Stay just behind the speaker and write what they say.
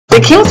The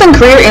Kingsland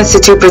Career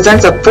Institute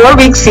presents a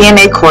 4-week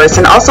CNA course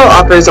and also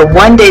offers a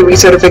 1-day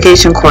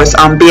recertification course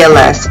on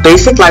BLS,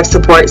 Basic Life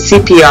Support,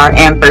 CPR,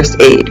 and First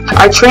Aid.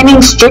 Our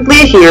training strictly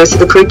adheres to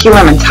the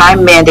curriculum and time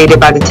mandated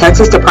by the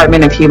Texas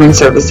Department of Human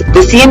Services. The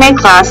CNA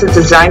class is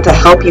designed to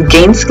help you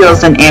gain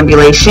skills in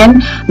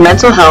ambulation,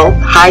 mental health,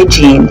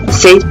 hygiene,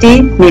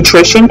 safety,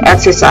 nutrition,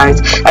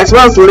 exercise, as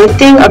well as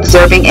lifting,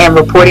 observing, and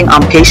reporting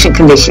on patient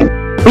condition.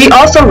 We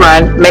also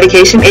run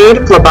medication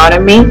aid,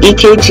 phlebotomy,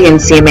 EKG, and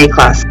CMA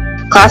classes.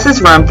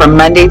 Classes run from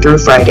Monday through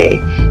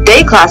Friday.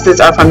 Day classes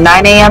are from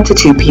 9 a.m. to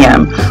 2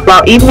 p.m.,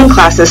 while evening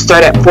classes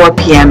start at 4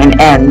 p.m. and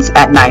ends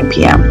at 9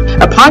 p.m.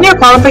 Upon your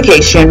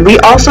qualification, we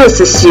also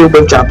assist you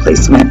with job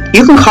placement.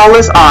 You can call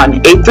us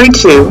on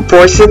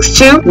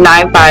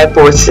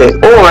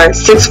 832-462-9546 or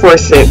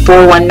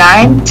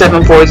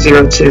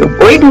 646-419-7402.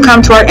 Or you can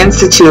come to our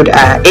institute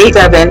at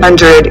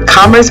 8700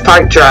 Commerce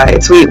Park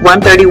Drive, Suite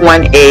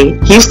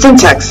 131A, Houston,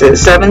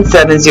 Texas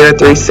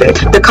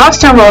 77036. The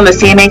cost to enroll in the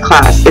CNA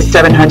class is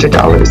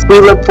 $700. We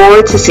look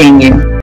forward to seeing you.